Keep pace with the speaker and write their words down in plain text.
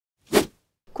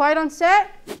quiet on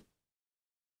set.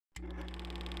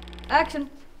 Action.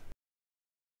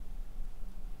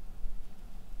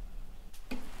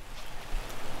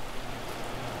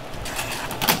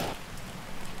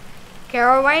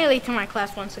 Carol, why are you late to my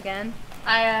class once again?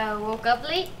 I woke up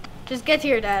late. Just get to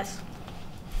your desk.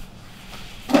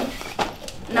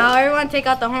 Now everyone take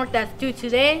out the homework that's due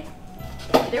today.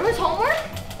 There was homework?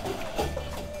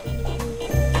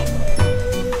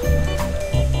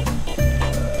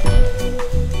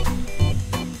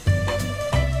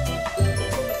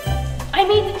 I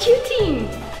made the cheer team.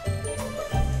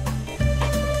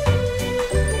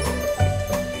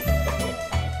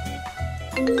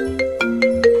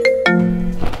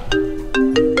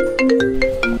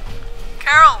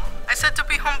 Carol, I said to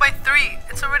be home by 3.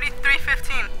 It's already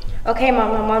 3:15. Okay,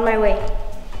 Mom, I'm on my way.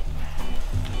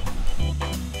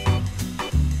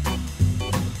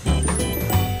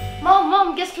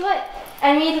 Mom, guess what?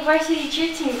 I made the varsity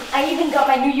cheer team. I even got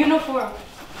my new uniform.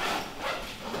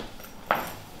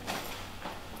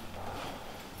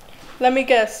 Let me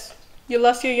guess. You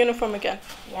lost your uniform again.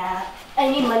 Yeah, I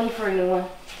need money for a new one.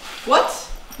 What?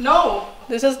 No.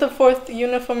 This is the 4th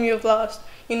uniform you've lost.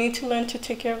 You need to learn to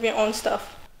take care of your own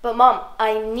stuff. But Mom,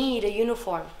 I need a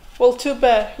uniform. Well, too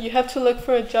bad. You have to look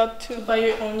for a job to buy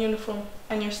your own uniform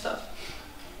and your stuff.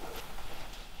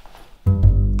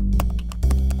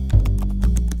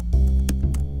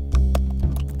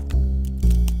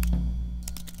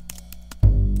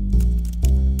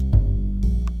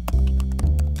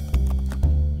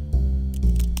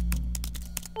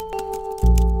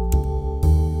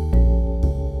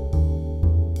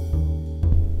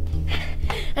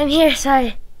 I'm here,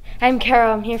 sorry. I'm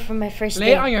Carol, I'm here for my first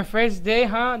day. Late on your first day,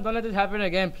 huh? Don't let this happen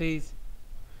again, please.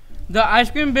 The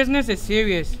ice cream business is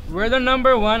serious. We're the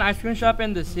 #1 ice cream shop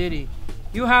in the city.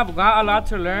 You have got a lot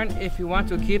to learn if you want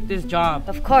to keep this job.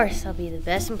 Of course, I'll be the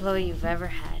best employee you've ever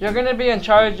had. You're gonna be in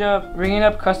charge of ringing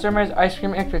up customers, ice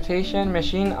cream expectation,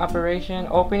 machine operation,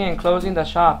 opening and closing the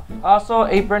shop. Also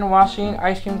apron washing,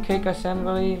 ice cream cake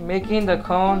assembly, making the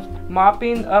cones,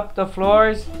 mopping up the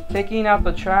floors, taking out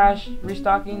the trash,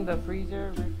 restocking the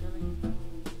freezer, refilling.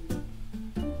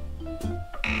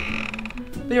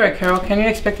 Be right, Carol. Can you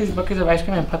expect these buckets of ice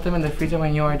cream and put them in the freezer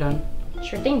when you are done?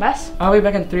 Sure thing, boss. I'll be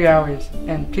back in 3 hours,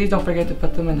 and please don't forget to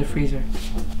put them in the freezer.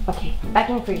 Okay, back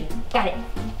in the freezer. Got it.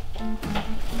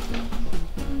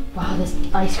 Wow, this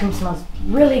ice cream smells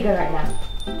really good right now.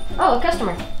 Oh, a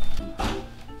customer.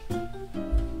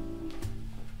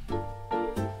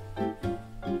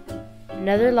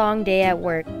 Another long day at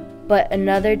work, but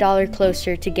another dollar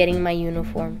closer to getting my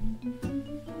uniform.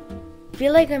 I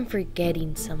feel like I'm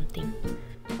forgetting something.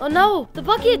 Oh no, the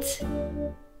buckets!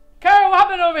 Carol, what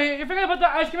happened over here? You forgot to put the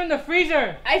ice cream in the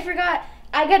freezer. I forgot.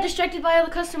 I got distracted by all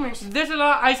the customers. There's a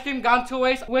lot of ice cream gone to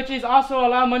waste, which is also a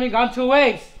lot of money gone to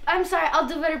waste. I'm sorry, I'll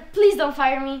do better. Please don't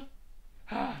fire me.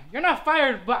 You're not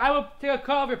fired, but I will take a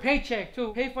cut of your paycheck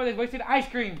to pay for this wasted ice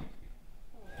cream.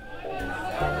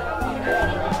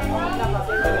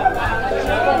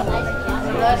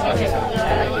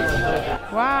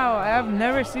 Wow, I have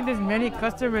never seen this many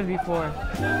customers before.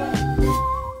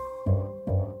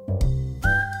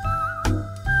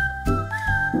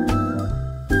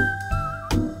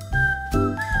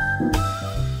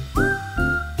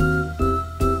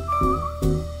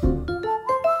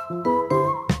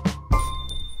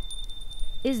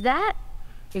 Is that?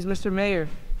 Is Mr. Mayor.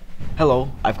 Hello,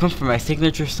 I've come for my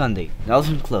signature sundae. Now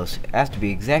listen close. It has to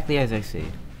be exactly as I say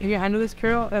it. Can you handle this,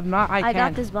 Carol? If not, I I can.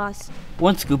 got this, boss.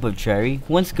 1 scoop of cherry,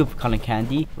 1 scoop of cotton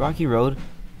candy, Rocky Road,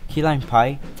 key lime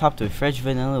pie, topped with fresh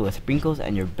vanilla with sprinkles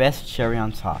and your best cherry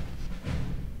on top.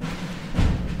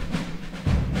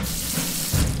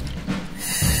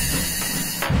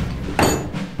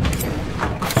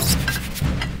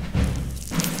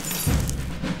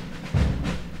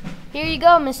 Here you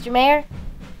go, Mr. Mayor.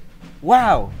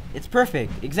 Wow, it's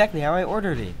perfect. Exactly how I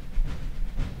ordered it.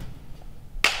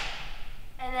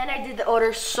 And then I did the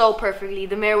order so perfectly.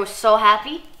 The mayor was so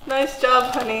happy. Nice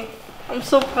job, honey. I'm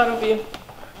so proud of you.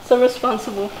 So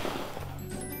responsible.